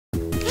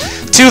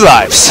2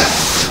 lives.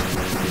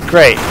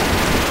 Great.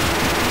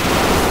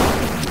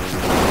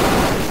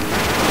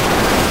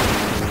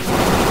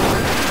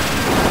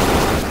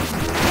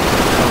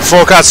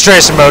 Full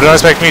concentration mode. Don't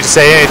expect me to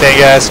say anything,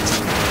 guys.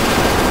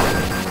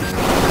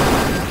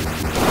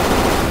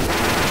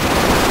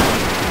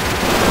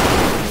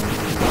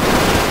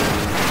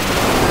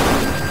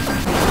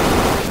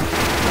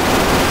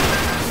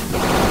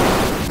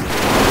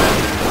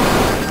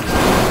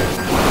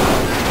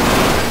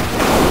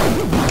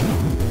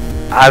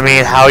 I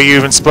mean, how are you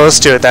even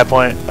supposed to at that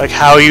point? Like,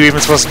 how are you even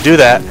supposed to do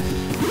that?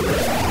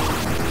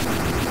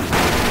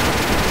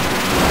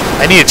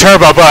 I need a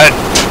turbo button.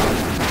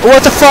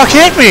 What the fuck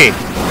hit me?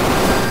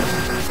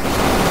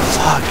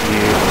 Fuck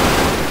you.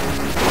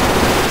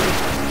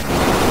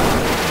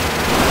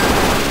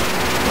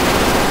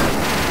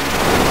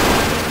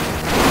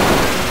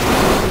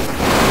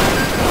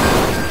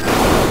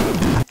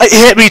 It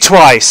hit me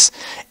twice.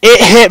 It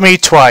hit me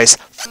twice.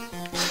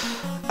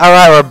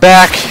 Alright, we're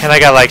back, and I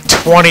got like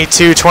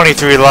 22,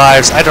 23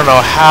 lives. I don't know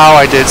how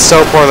I did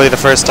so poorly the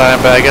first time,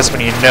 but I guess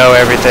when you know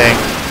everything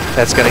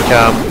that's gonna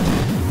come,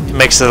 it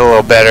makes it a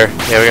little better.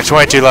 Yeah, we got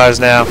 22 lives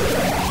now.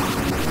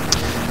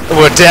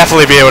 We'll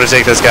definitely be able to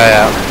take this guy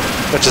out.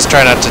 But just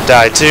try not to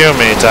die too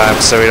many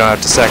times so we don't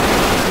have to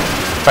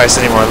sacrifice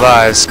any more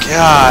lives.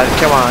 God,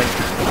 come on.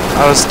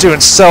 I was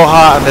doing so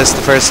hot on this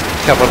the first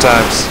couple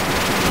times.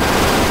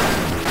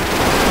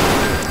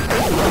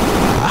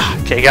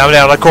 Okay, got him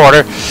down to a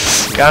quarter.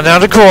 Got him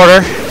down to a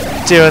quarter.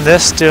 Doing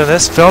this.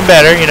 Feeling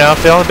better, you know,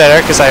 feeling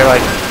better because I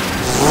like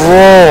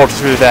rolled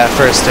through that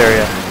first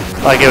area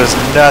like it was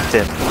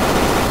nothing.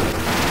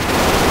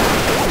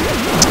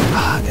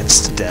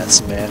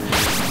 Insta-deaths, man.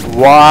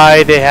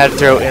 Why they had to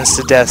throw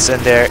insta-deaths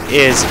in there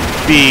is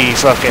B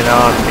fucking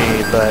on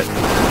me, but...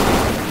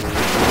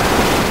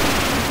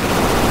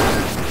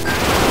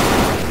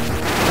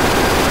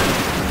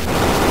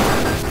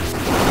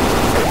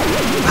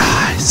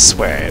 I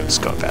swear I was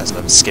going fast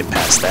enough to skip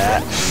past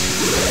that.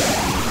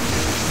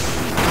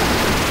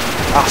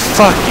 Oh,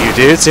 fuck you,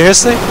 dude.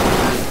 Seriously?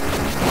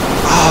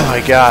 Oh my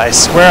god, I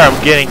swear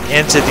I'm getting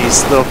into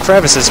these little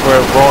crevices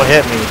where it won't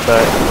hit me,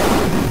 but...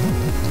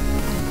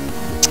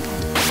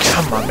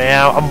 Come on,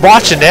 man. I'm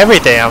watching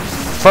everything. I'm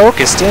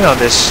focused in on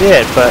this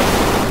shit, but...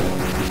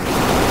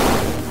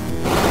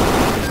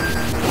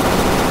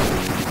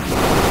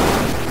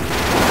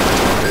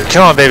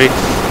 Come on, baby.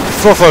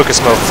 Full focus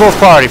mode. Full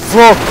party.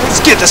 Full... Let's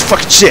get this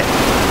fucking shit.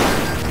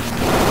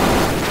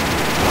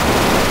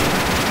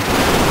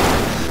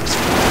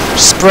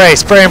 Spray.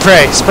 Spray and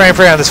pray. Spray and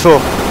pray on this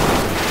fool.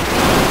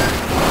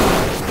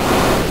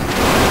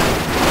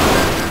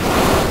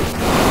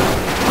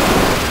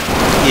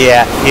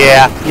 Yeah,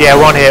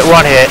 one hit,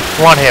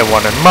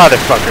 wonder,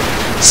 motherfucker.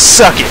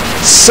 Suck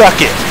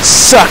it,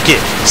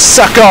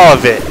 suck all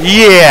of it,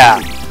 yeah!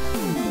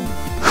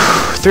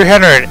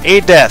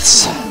 308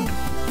 deaths.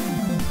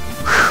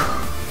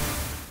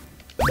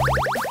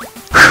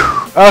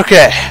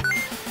 Okay.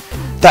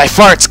 Thy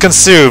farts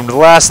consumed. The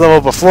last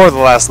level before the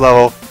last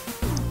level.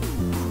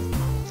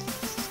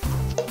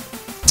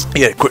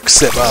 You get a quick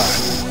sip on.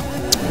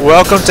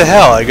 Welcome to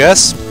hell, I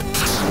guess.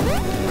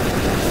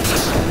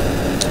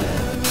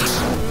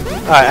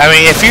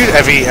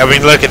 I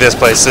mean, look at this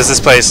place. Does this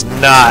place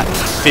not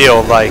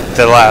feel like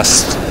the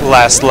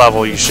last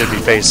level you should be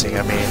facing?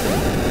 I mean,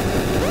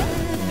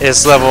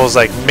 this level is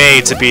like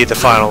made to be the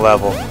final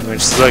level. I mean,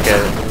 just look at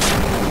it.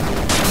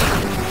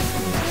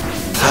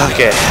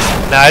 Okay,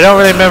 now I don't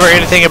really remember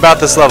anything about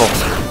this level,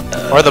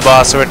 or the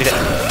boss, or anything.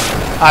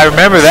 I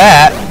remember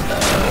that,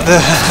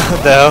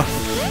 though.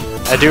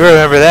 I do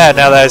remember that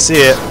now that I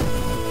see it.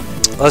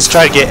 Let's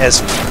try to get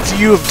as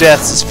few of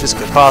deaths as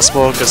physically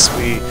possible, because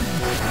we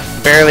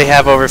barely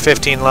have over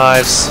 15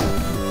 lives.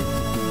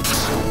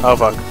 Oh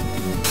fuck.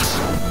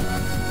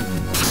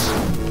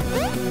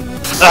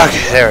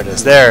 Okay, there it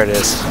is, there it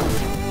is.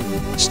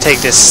 Just take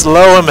this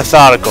slow and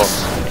methodical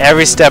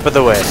every step of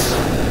the way.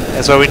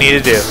 That's what we need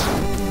to do.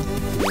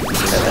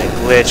 Got that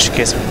glitch in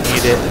case we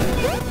need it.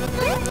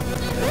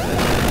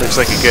 Looks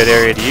like a good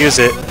area to use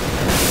it.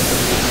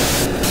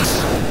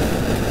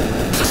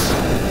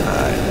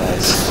 Alright,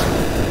 nice.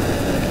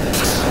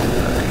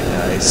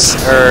 Okay,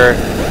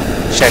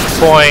 nice.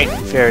 Checkpoint,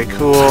 very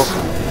cool.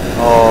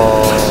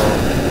 Oh,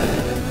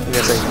 you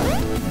guys like,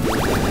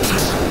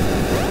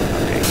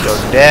 okay, go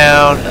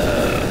down.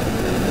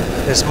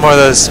 There's more of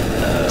those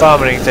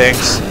vomiting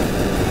things.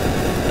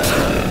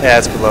 Yeah,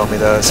 it's below me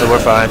though, so we're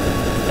fine.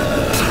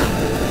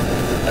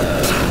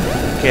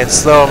 Get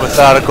slow and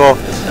methodical.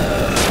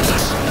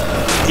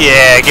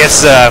 Yeah, get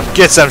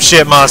some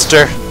shit,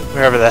 monster,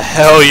 wherever the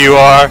hell you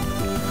are.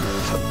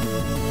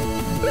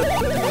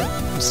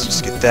 Let's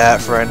just get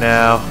that for right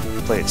now.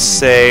 Play it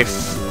safe.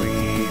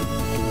 We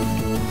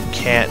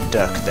can't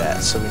duck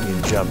that, so we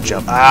need to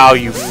jump. Ow,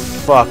 you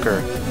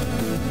fucker.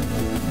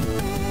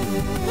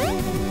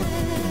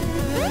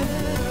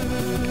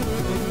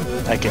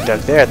 I can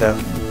duck there, though.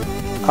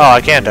 Oh,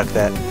 I can duck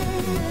that.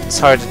 It's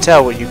hard to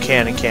tell what you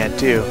can and can't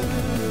do.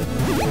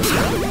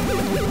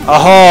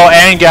 Oh,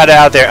 and got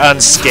out there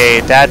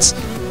unscathed. That's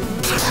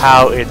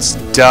how it's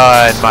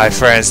done, my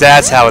friends.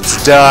 That's how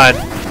it's done.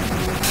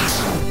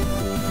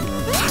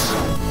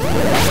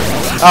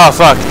 Oh,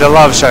 fuck. The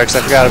lava sharks.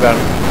 I forgot about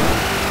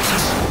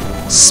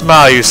them.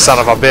 Smile, you son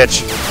of a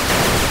bitch.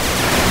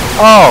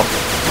 Oh.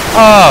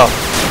 Oh.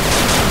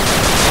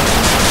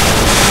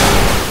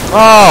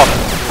 Oh.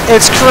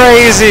 It's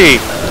crazy.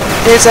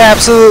 It's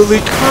absolutely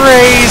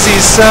crazy,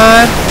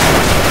 son.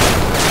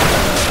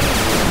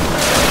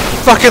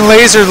 Fucking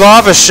laser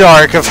lava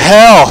shark of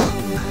hell.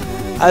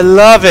 I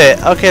love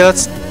it. Okay,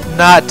 let's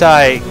not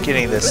die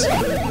getting this.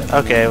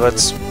 Okay,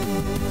 let's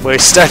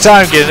waste our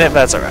time getting it, but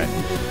that's alright.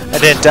 I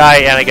didn't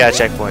die and I got a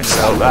checkpoint,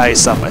 so I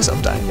saw myself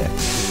dying there.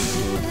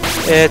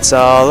 It's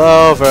all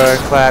over.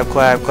 Clap,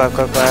 clap, clap,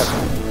 clap, clap.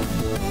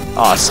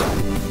 Awesome.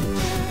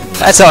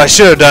 That's how I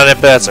should have done it,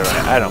 but that's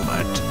alright. I don't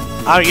mind.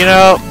 You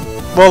know,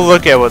 we'll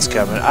look at what's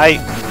coming.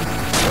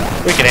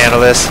 We can handle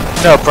this.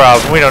 No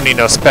problem. We don't need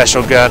no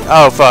special gun.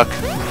 Oh, fuck.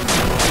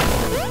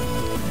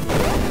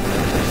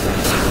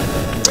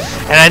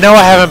 And I know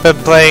I haven't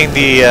been playing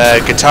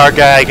the guitar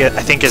guy.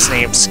 I think his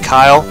name's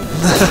Kyle.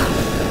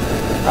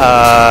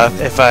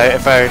 If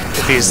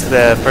he's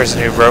the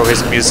person who wrote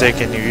his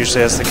music and who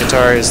usually has the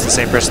guitar is the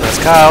same person as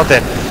Kyle,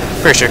 then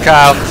pretty sure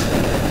Kyle.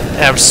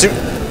 And I'm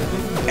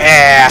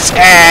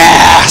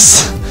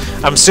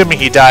I'm assuming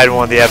he died in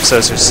one of the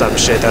episodes or some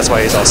shit. That's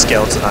why he's all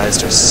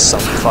skeletonized or some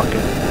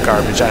fucking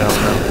garbage. I don't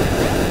know.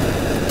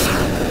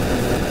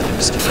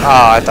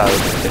 Oh, I thought it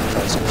would be getting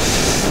closer.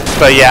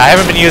 But yeah, I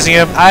haven't been using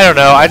him. I don't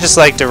know. I just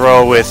like to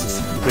roll with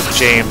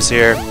James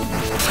here.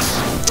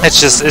 It's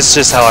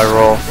just how I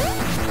roll.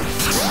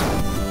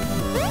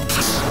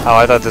 Oh,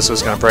 I thought this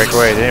was gonna break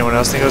away. Did anyone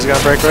else think it was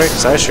gonna break away?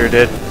 Because I sure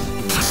did.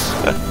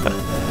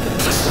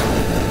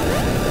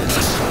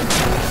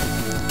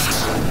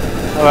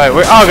 Alright,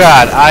 oh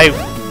god, I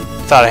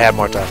thought I had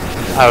more time.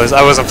 I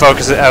wasn't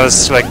focusing. I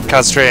was like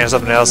concentrating on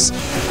something else.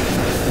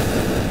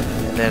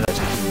 And then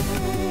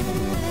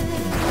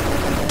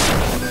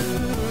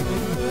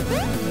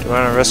do we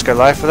want to risk our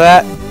life for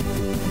that?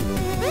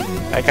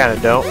 I kind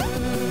of don't.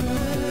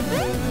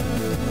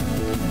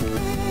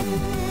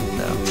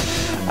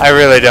 I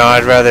really don't.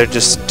 I'd rather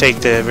just take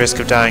the risk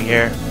of dying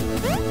here.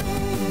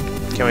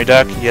 Can we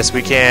duck? Yes,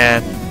 we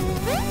can.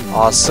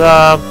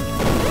 Awesome.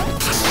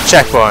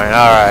 Checkpoint.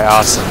 Alright,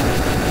 awesome.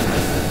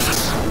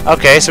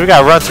 Okay, so we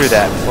gotta run through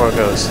that before it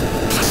goes.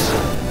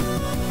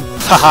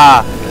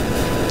 Haha!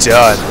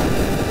 Done.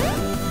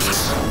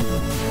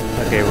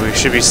 Okay, we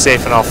should be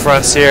safe on all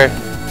fronts here.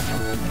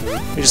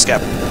 We just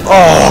gotta...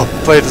 Oh!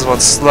 Play this one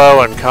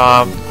slow and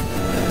calm.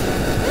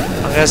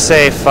 I'm gonna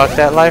say fuck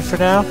that life for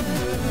now.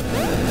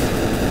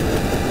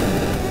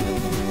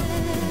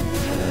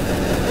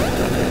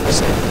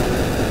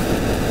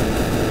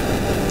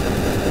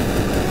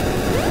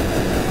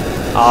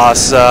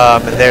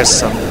 Awesome, and there's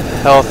some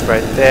health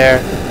right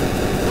there.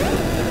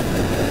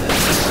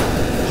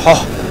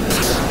 Oh,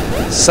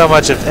 so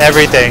much of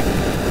everything.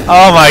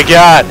 Oh my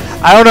god,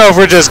 I don't know if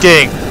we're just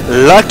getting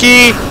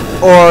lucky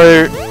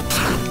or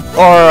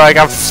like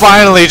I'm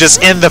finally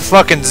just in the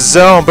fucking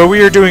zone, but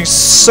we are doing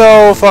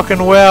so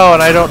fucking well,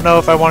 and I don't know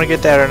if I want to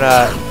get that or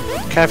not.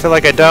 Kinda feel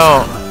like I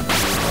don't.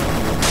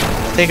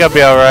 I think I'll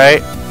be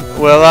alright.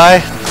 Will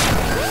I?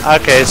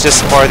 Okay, it's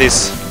just more of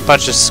these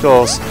bunch of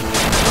skulls.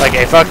 Like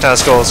a fuck ton of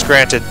skulls,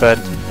 granted, but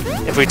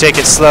if we take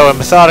it slow and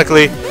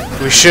methodically,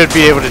 we should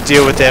be able to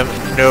deal with them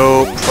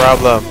no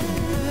problem.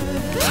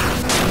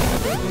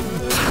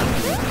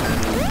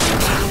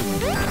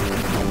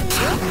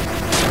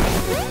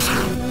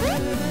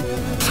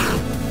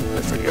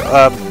 If we go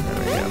up, there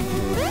we go.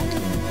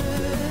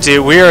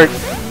 Dude,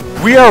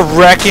 we are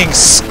wrecking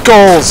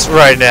skulls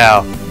right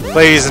now,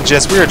 ladies and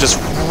gents. We are just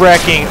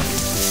wrecking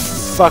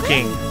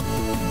fucking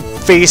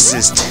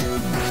faces.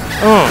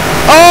 Oh!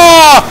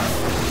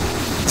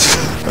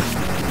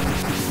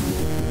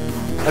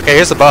 Okay,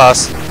 here's the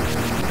boss.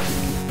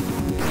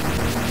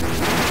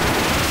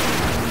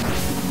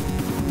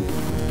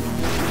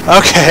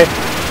 Okay,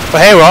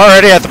 but hey, we're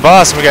already at the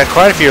boss and we got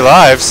quite a few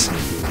lives.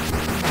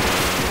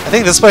 I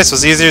think this place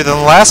was easier than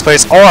the last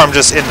place, or I'm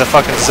just in the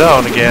fucking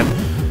zone again.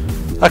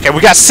 Okay,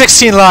 we got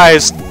 16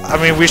 lives. I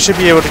mean, we should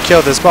be able to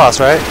kill this boss,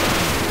 right?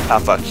 Ah,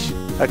 fuck.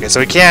 Okay, so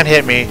he can't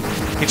hit me.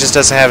 He just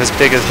doesn't have as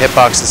big a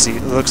hitbox as he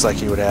looks like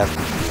he would have.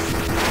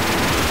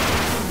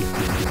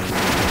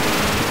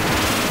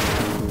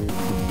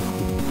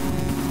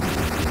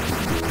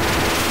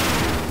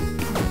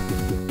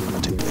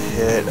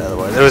 Hit,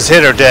 otherwise it was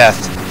hit or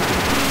death.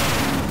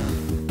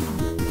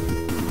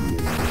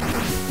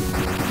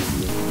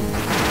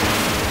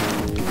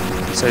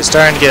 So he's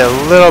starting to get a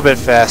little bit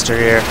faster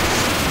here.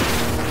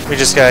 We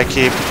just gotta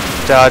keep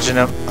dodging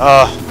him.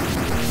 Oh.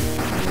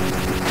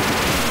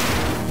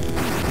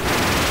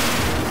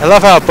 I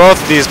love how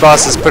both of these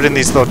bosses put in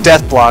these little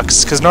death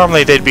blocks, because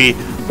normally they'd be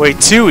way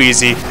too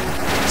easy.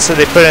 So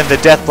they put in the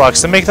death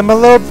blocks to make them a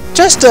little,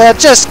 just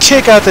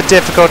kick out the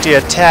difficulty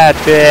a tad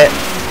bit.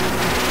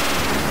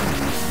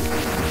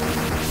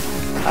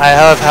 I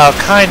love how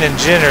kind and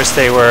generous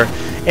they were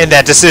in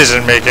that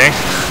decision making.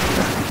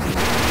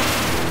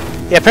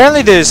 Yeah,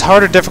 apparently there's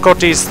harder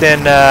difficulties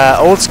than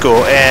old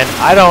school, and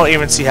I don't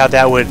even see how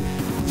that would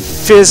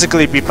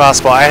physically be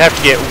possible. I'd have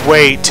to get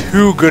way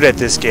too good at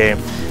this game,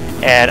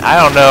 and I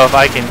don't know if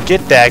I can get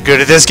that good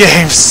at this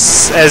game.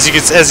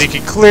 As you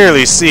can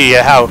clearly see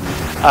how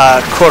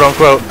quote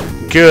unquote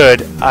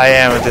good I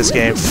am at this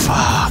game.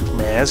 Fuck,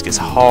 man, this gets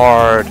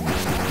hard.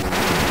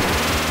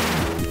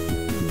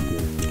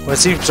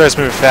 Once he starts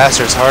moving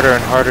faster, it's harder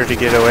and harder to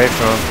get away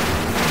from him.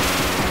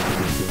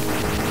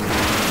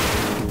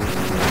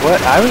 What?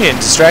 I'm getting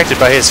distracted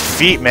by his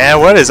feet, man.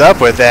 What is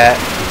up with that?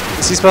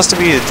 Is he supposed to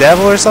be the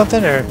devil or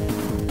something, or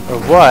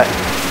what?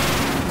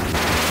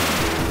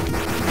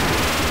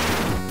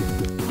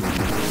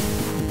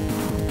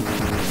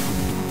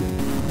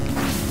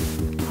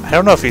 I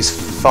don't know if he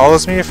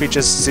follows me, or if he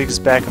just zigs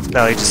back and forth.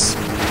 No, he just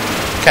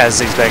kind of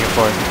zigs back and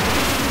forth.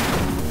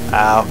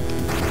 Ow.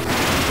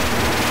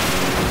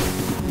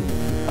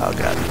 Oh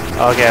god.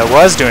 Okay, I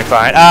was doing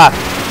fine. Ah!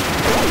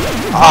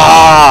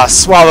 Ah!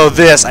 Swallow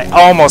this! I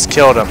almost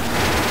killed him.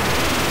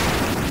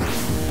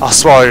 I'll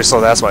swallow your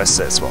soul. That's why I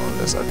said swallow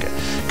this. Okay.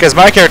 Because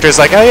my character is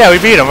like, oh yeah, we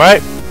beat him,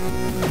 right?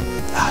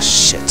 Ah,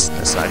 shit.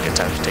 That's not a good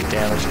time to take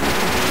damage.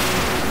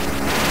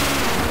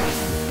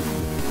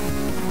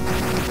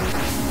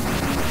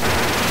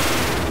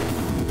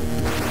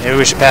 Maybe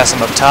we should pass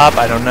him up top.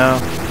 I don't know.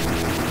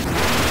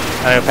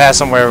 I'm gonna pass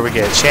him wherever we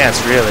get a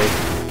chance, really.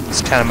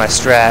 It's kind of my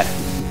strat.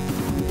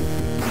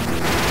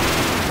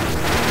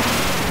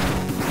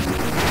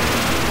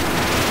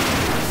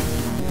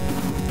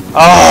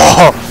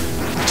 Oh!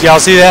 Do y'all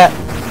see that?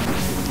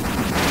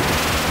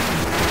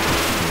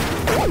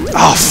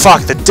 Oh,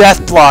 fuck. The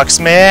death blocks,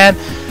 man.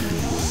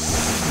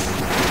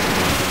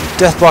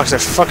 Death blocks are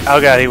fuck.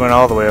 Oh, God. He went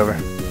all the way over.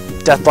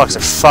 Death blocks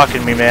are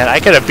fucking me, man. I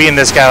could have beaten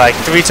this guy like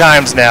 3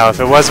 times now if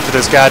it wasn't for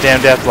those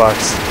goddamn death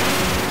blocks.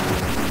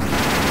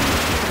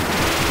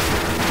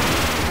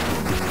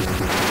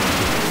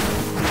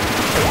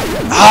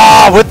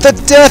 Ah, with the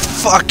death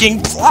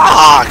fucking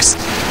blocks!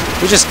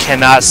 We just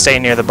cannot stay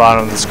near the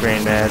bottom of the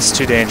screen, man. It's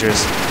too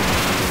dangerous.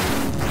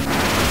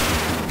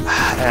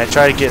 And I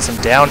try to get some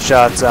down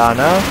shots on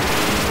him.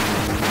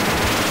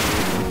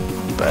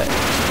 But...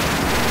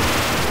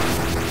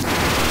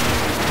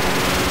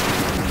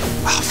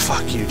 oh,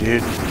 fuck you,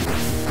 dude.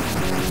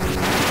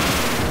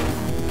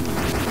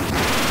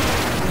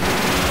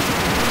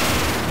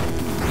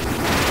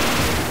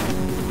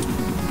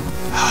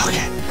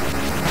 Okay.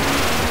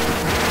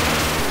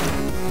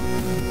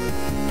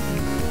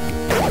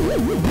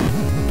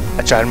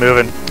 I tried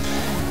moving.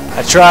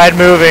 I tried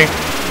moving.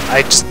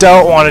 I just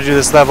don't want to do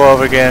this level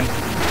over again.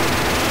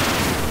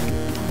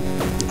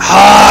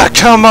 Ah,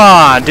 come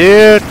on,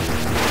 dude.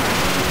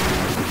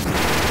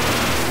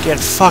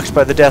 Getting fucked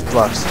by the death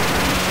blocks.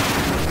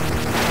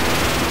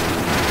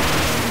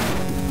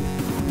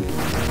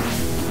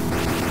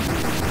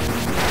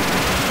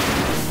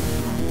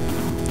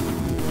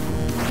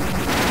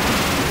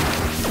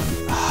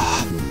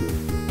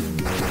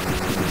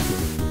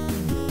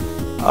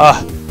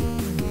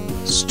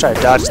 Just try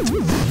to dodge the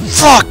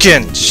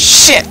fucking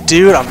shit,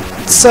 dude. I'm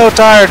so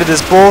tired of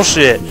this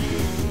bullshit.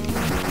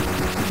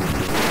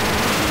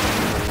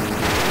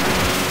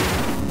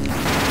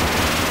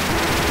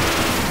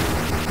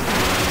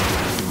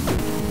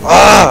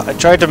 I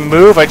tried to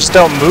move, I just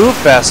don't move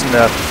fast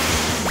enough.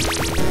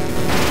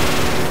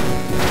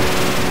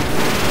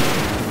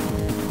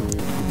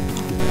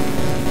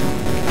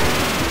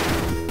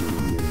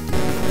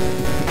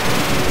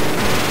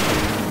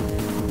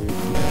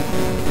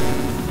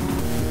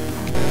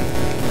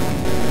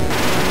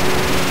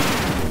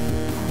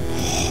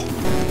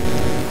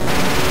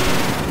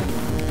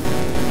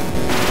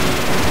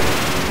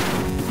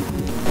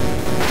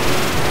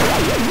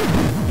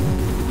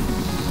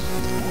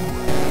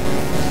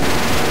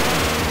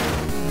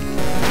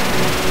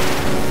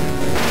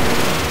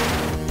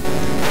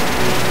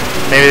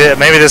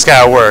 Maybe this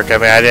guy will work. I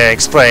mean, I didn't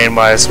explain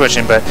why I was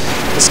switching, but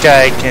this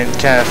guy can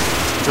kind of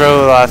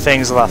throw a lot of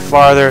things a lot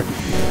farther,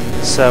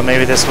 so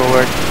maybe this will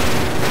work.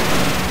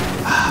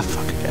 Ah,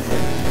 fuck, I got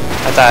hit.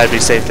 I thought I'd be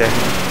safe there.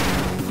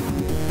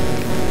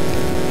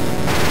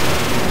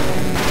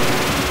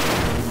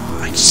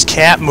 I just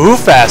can't move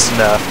fast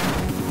enough.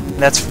 And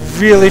that's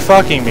really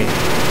fucking me.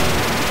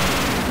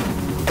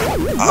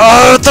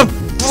 Oh, the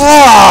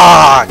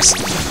blocks!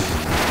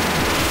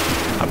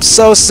 I'm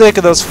so sick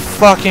of those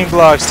fucking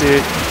blocks,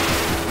 dude.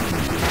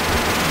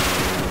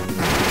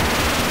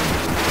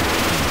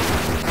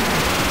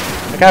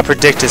 I gotta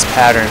predict his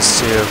patterns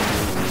too.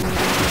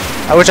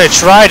 Which I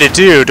try to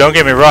do, don't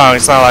get me wrong,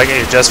 it's not like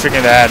you're just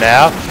figuring that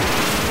out.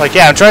 Like,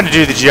 yeah, I'm trying to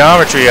do the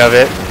geometry of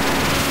it,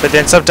 but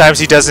then sometimes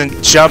he doesn't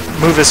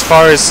move as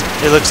far as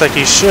it looks like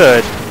he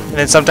should, and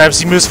then sometimes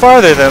he moves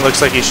farther than it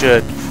looks like he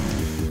should.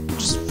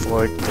 Just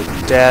avoid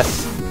the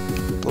death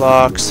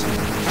blocks.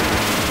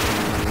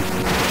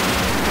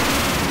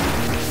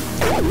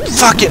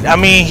 Fuck it, I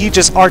mean, he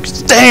just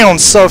arcs down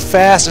so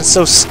fast and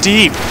so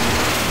steep.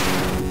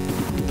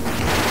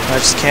 I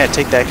just can't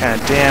take that kind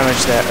of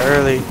damage that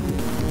early.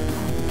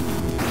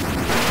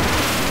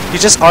 He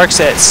just arcs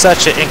at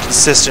such an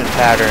inconsistent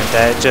pattern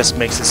that it just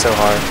makes it so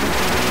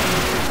hard.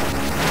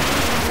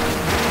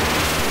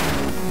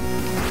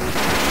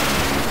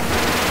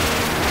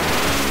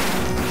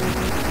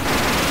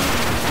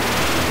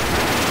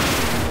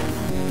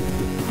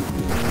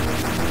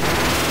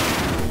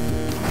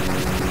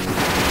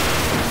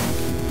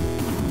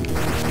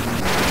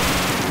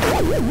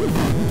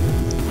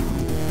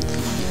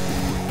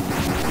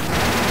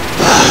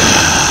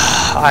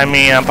 I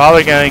mean, I'm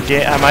probably gonna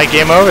I might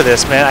game over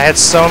this, man. I had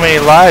so many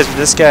lives, but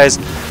this guy's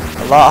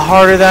a lot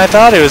harder than I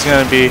thought he was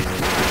gonna be.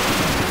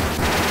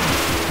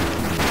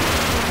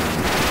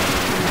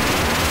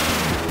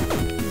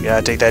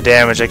 Gotta take that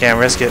damage, I can't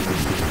risk it.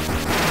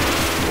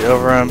 Get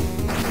over him.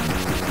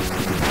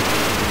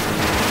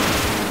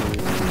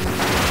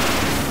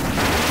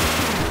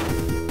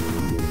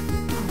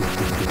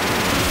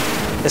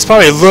 This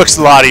probably looks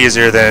a lot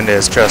easier than it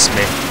is, trust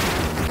me.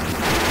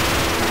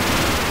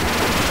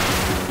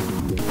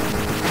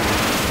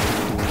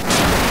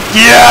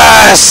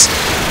 Yes!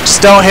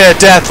 Just don't hit a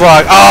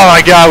deathlock. Oh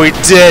my god, we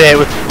did it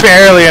with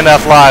barely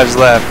enough lives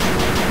left.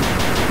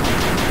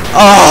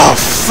 Oh,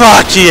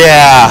 fuck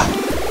yeah!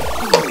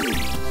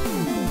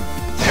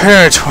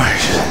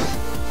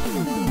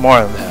 320.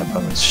 More than that,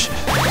 but shit.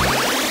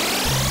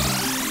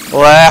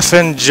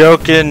 Laughing,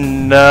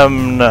 joking,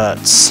 numb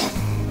nuts.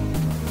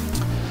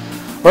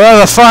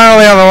 We're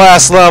finally on the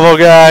last level,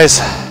 guys.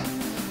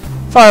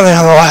 Finally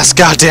on the last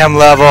goddamn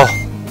level.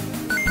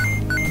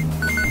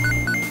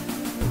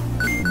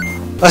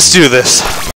 Let's do this.